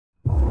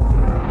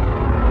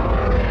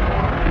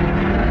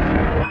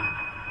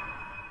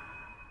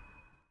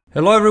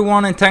Hello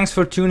everyone and thanks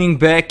for tuning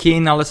back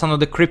in. Alessandro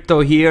the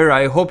Crypto here.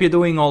 I hope you're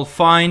doing all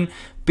fine.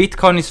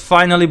 Bitcoin is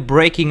finally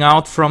breaking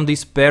out from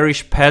this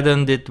bearish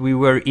pattern that we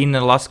were in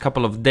the last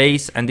couple of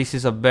days, and this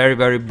is a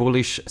very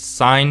bullish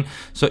sign.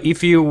 So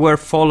if you were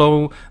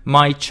follow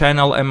my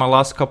channel and my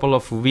last couple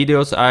of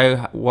videos,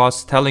 I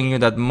was telling you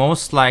that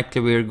most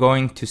likely we're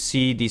going to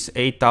see this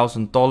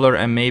 $8,000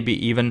 and maybe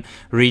even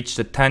reach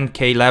the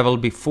 10k level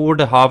before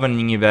the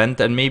halving event,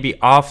 and maybe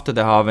after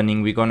the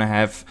halving we're gonna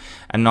have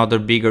another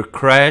bigger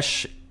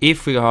crash.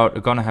 If we are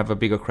gonna have a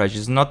bigger crash,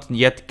 it's not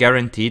yet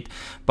guaranteed,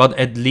 but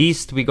at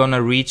least we're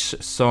gonna reach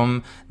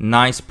some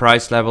nice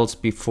price levels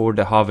before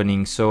the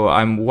halving. So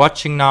I'm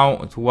watching now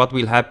what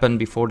will happen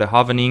before the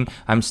halving.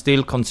 I'm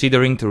still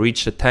considering to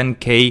reach the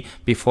 10k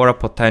before a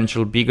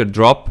potential bigger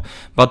drop.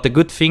 But the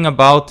good thing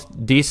about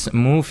this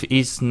move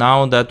is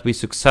now that we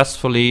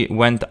successfully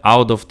went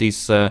out of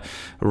this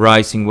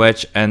rising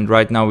wedge, and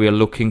right now we are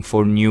looking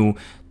for new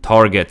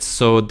targets.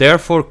 So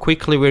therefore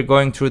quickly we're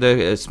going through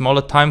the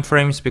smaller time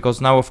frames, because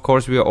now of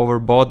course we are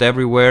overbought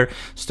everywhere.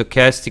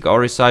 Stochastic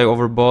RSI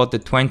overbought. The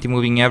 20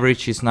 moving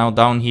average is now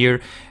down here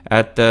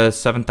at the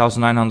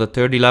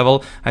 7,930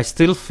 level. I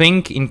still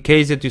think, in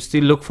case that you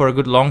still look for a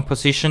good long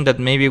position, that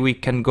maybe we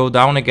can go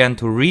down again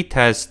to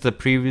retest the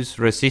previous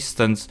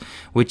resistance,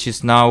 which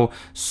is now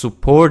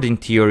support in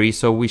theory.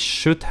 So we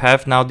should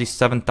have now this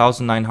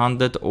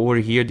 7,900 over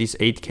here, this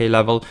 8k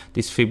level,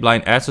 this fib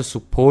line as a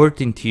support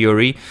in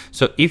theory.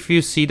 So if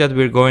you see that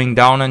we're going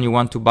down and you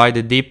want to buy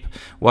the dip,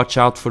 watch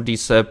out for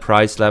this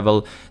price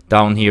level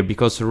down here,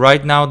 because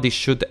right now this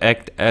should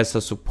act as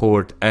a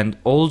support. And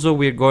also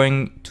we're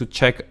going to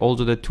check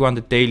also the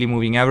 200 daily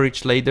moving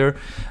average later.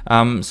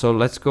 So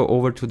let's go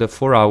over to the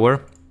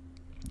 4-hour.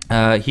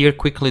 Here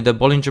quickly, the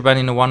Bollinger Band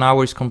in the 1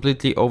 hour is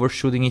completely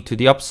overshooting it to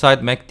the upside,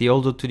 MACD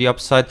also to the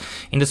upside.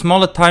 In the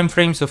smaller time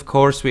frames, of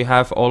course, we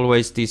have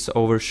always these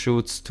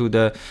overshoots to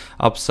the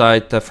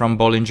upside from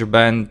Bollinger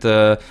Band.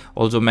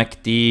 Also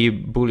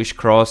MACD, bullish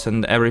cross,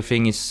 and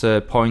everything is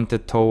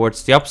pointed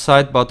towards the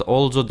upside. But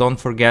also don't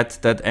forget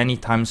that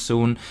anytime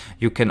soon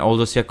you can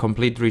also see a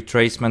complete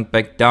retracement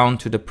back down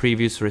to the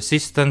previous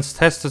resistance,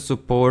 test the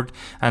support,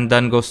 and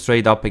then go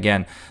straight up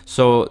again.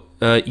 So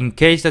in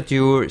case that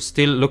you're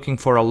still looking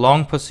for a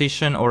long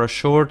position or a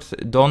short,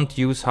 don't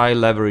use high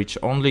leverage,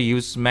 only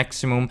use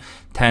maximum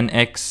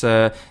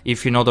 10x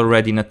if you're not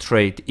already in a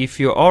trade. If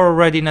you are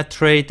already in a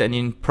trade and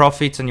in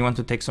profits and you want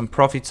to take some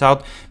profits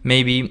out,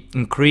 maybe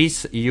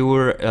increase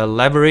your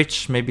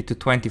leverage maybe to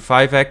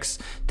 25x,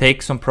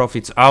 take some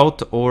profits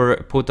out, or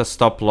put a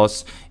stop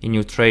loss in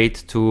your trade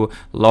to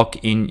lock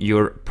in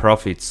your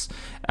profits.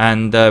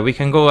 And we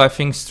can go, I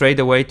think, straight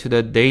away to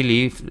the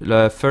daily.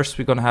 First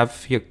we're gonna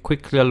have here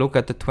quickly a look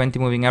at the 20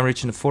 moving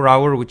average in the 4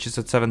 hour, which is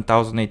at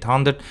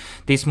 7,800.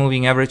 This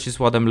moving average is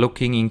what I'm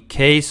looking in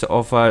case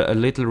of a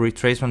little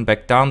retracement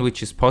back down,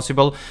 which is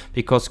possible,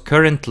 because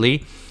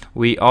currently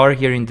we are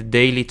here in the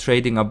daily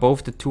trading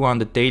above the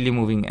 200 daily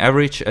moving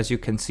average, as you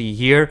can see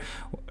here.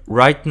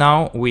 Right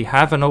now we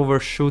have an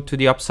overshoot to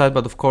the upside,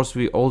 but of course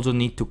we also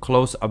need to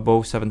close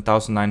above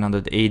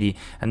 7,980,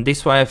 and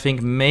this why I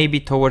think maybe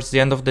towards the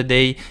end of the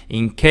day,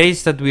 in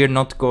case that we are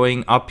not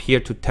going up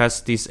here to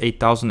test this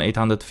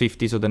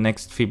 8,850, so the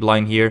next fib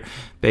line here,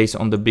 based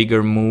on the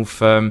bigger move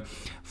from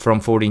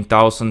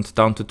 14,000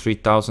 down to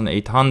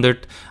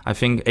 3,800. I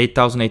think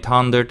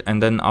 8,800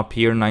 and then up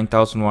here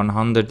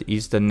 9,100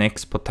 is the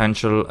next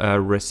potential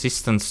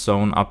resistance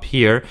zone up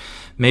here.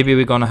 Maybe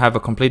we're gonna have a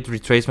complete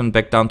retracement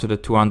back down to the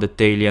 200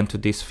 daily and to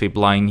this fib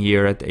line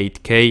here at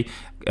 8k.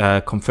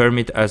 Confirm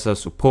it as a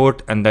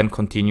support and then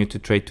continue to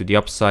trade to the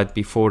upside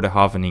before the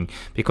halving,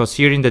 because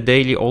here in the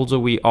daily also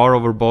we are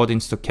overbought in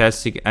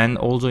stochastic, and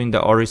also in the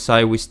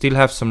RSI we still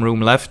have some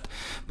room left,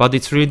 but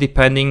it's really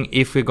depending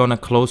if we're gonna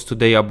close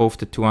today above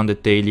the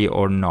 200 daily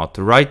or not.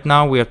 Right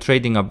now we are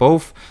trading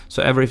above,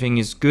 so everything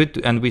is good,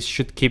 and we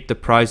should keep the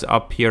price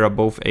up here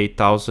above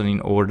 8,000 in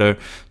order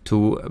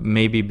to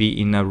maybe be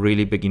in a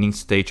really beginning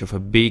stage of a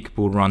big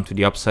bull run to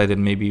the upside,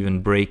 and maybe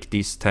even break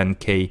this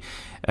 10k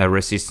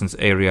resistance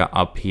area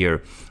up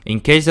here.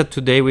 In case that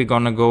today we're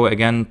gonna go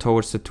again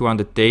towards the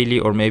 200 daily,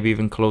 or maybe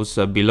even close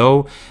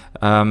below,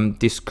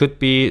 this could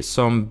be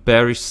some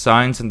bearish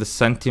signs and the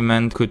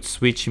sentiment could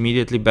switch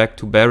immediately back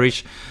to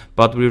bearish,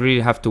 but we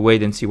really have to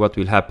wait and see what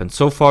will happen.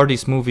 So far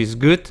this move is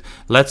good.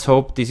 Let's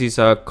hope this is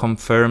a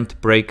confirmed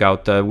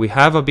breakout. We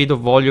have a bit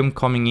of volume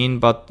coming in,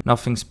 but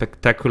nothing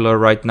spectacular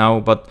right now,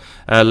 but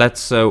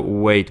let's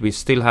wait. We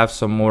still have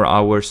some more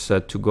hours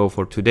to go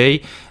for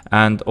today.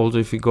 And also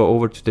if we go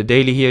over to the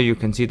daily here, you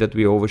can see that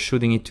we're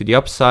overshooting it to the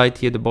upside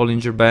here, the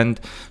Bollinger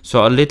Band.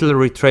 So a little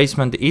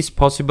retracement is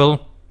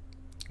possible.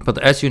 But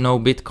as you know,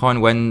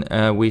 Bitcoin, when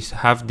we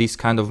have these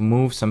kind of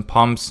moves and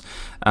pumps,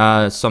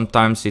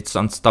 Sometimes it's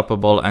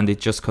unstoppable and it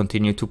just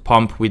continue to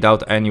pump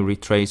without any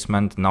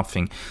retracement,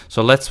 nothing.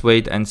 So let's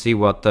wait and see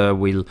what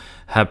will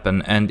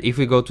happen. And if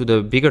we go to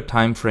the bigger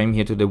time frame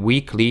here, to the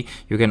weekly,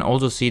 you can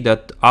also see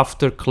that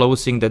after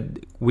closing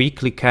the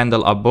weekly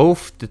candle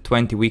above the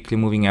 20 weekly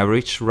moving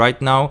average,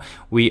 right now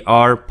we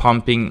are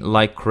pumping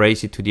like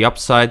crazy to the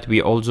upside.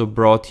 We also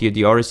brought here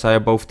the RSI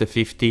above the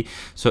 50.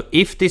 So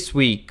if this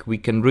week we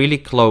can really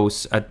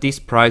close at these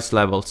price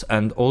levels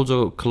and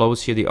also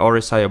close here the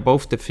RSI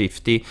above the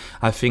 50,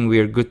 I think we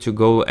are good to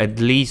go at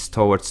least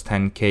towards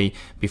 10k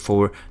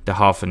before the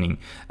halvening.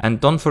 And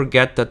don't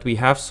forget that we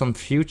have some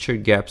future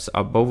gaps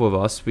above of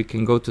us. We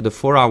can go to the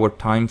 4-hour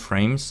time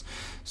frames.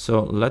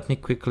 So let me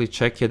quickly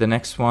check here. The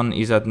next one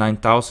is at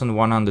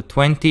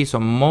 9,120.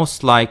 So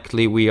most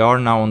likely we are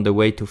now on the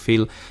way to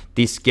fill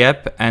this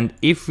gap. And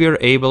if we're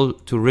able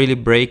to really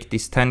break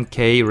this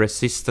 10k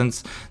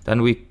resistance,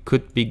 then we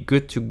could be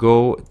good to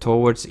go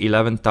towards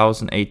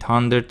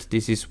 11,800.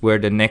 This is where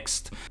the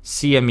next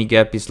CME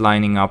gap is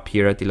lining up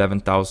here at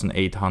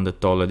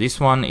 $11,800. This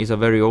one is a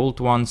very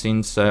old one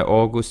since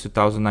August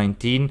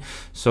 2019.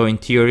 So in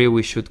theory,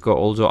 we should go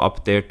also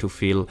up there to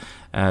fill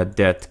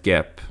that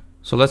gap.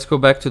 So let's go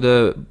back to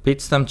the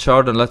Bitstamp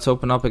chart and let's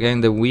open up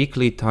again the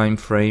weekly time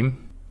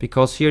frame,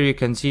 because here you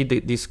can see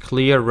this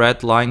clear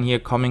red line here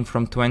coming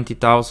from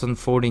 20,000,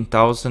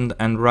 14,000,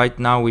 and right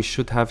now we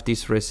should have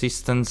this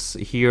resistance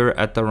here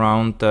at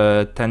around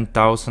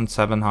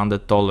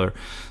 $10,700.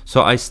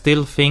 So I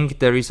still think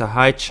there is a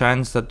high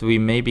chance that we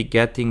may be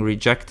getting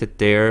rejected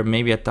there,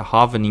 maybe at the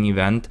halvening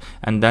event,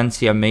 and then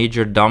see a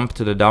major dump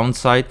to the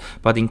downside.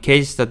 But in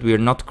case that we are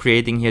not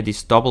creating here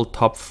this double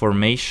top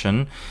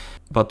formation,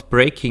 but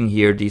breaking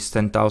here this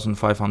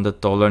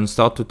 $10,500 and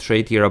start to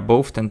trade here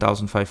above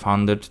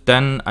 10,500,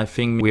 then I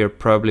think we are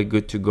probably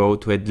good to go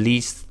to at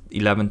least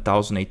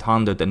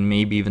 11,800 and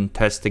maybe even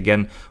test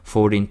again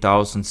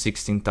 14,000,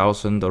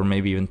 16,000 or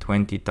maybe even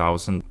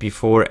 20,000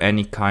 before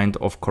any kind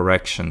of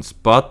corrections.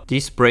 But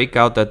this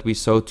breakout that we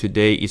saw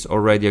today is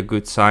already a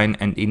good sign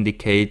and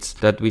indicates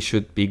that we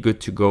should be good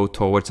to go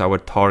towards our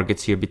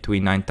targets here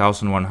between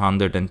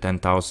 9,100 and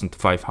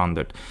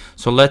 10,500.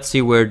 So let's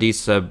see where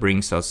this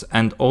brings us.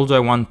 And also I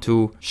want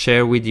to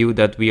share with you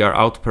that we are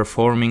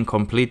outperforming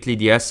completely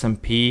the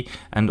S&P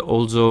and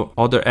also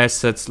other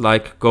assets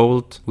like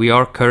gold. We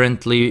are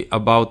currently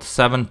about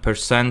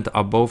 7%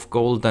 above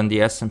gold and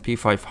the S&P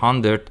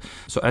 500.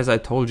 So as I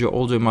told you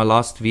also in my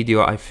last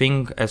video, I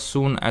think as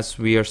soon as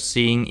we are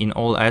seeing in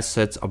all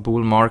assets a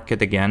bull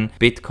market again,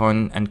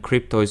 Bitcoin and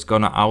crypto is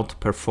gonna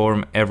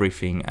outperform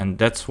everything. And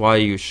that's why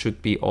you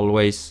should be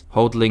always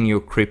hodling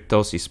your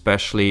cryptos,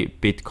 especially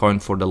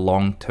Bitcoin, for the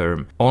long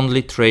term.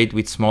 Only trade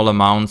with small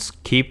amounts,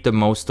 keep the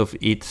most of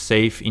it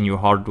safe in your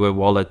hardware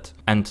wallet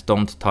and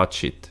don't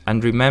touch it.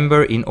 And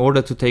remember, in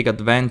order to take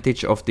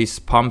advantage of these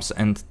pumps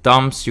and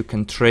dumps, you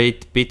can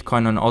trade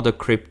Bitcoin and other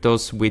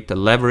cryptos with a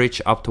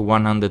leverage up to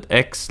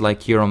 100x,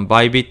 like here on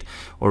Bybit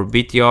or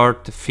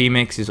Bityard.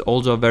 Phemex is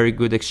also a very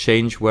good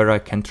exchange where I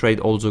can trade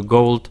also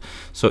gold.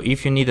 So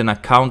if you need an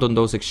account on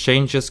those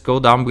exchanges, go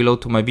down below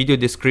to my video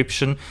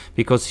description,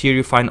 because here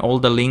you find all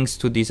the links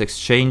to these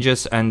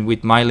exchanges, and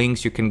with my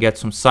links you can get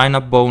some sign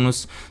up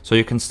bonus, so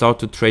you can start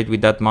to trade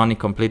with that money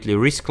completely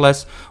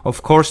riskless.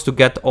 Of course, to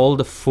get all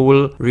the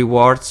full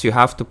rewards you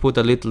have to put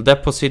a little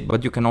deposit,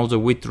 but you can also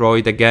withdraw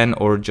it again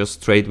or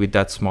just trade with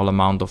that small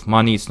amount of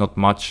money. It's not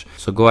much,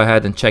 so go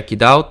ahead and check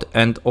it out.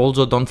 And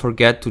also don't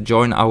forget to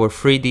join our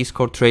free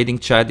Discord trading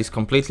chat. It's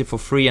completely for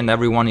free and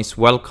everyone is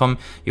welcome.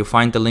 You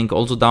find the link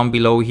also down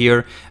below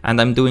here, and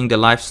I'm doing the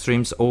live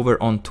streams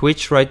over on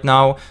Twitch right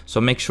now,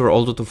 so make sure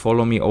also to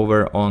follow me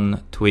over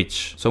on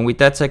Twitch. So with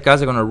that said,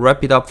 guys, I'm gonna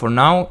wrap it up for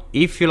now.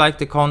 If you like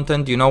the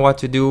content, you know what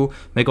to do.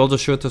 Make also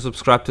sure to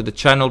subscribe to the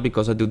channel,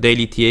 because I do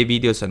daily TA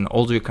videos, and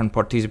also you can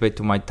participate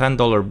to my $10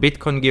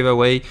 Bitcoin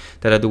giveaway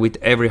that I do with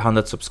every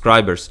 100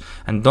 subscribers.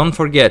 And don't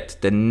forget,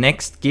 the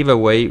next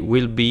giveaway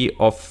will be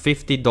of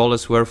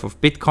 $50 worth of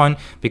Bitcoin,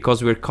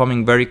 because we're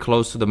coming very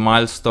close to the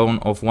milestone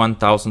of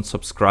 1,000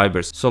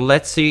 subscribers. So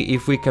let's see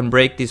if we can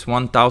break this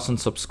 1,000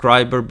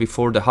 subscriber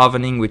before the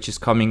halvening, which is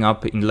coming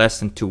up in less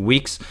than 2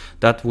 weeks.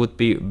 That would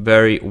be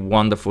very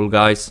wonderful,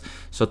 guys.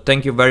 So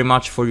thank you very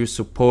much for your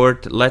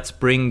support. Let's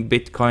bring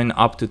Bitcoin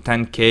up to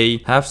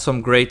 10k. Have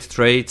some great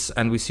trades,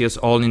 and we see us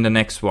all in the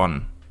next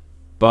one.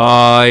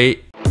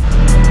 Bye.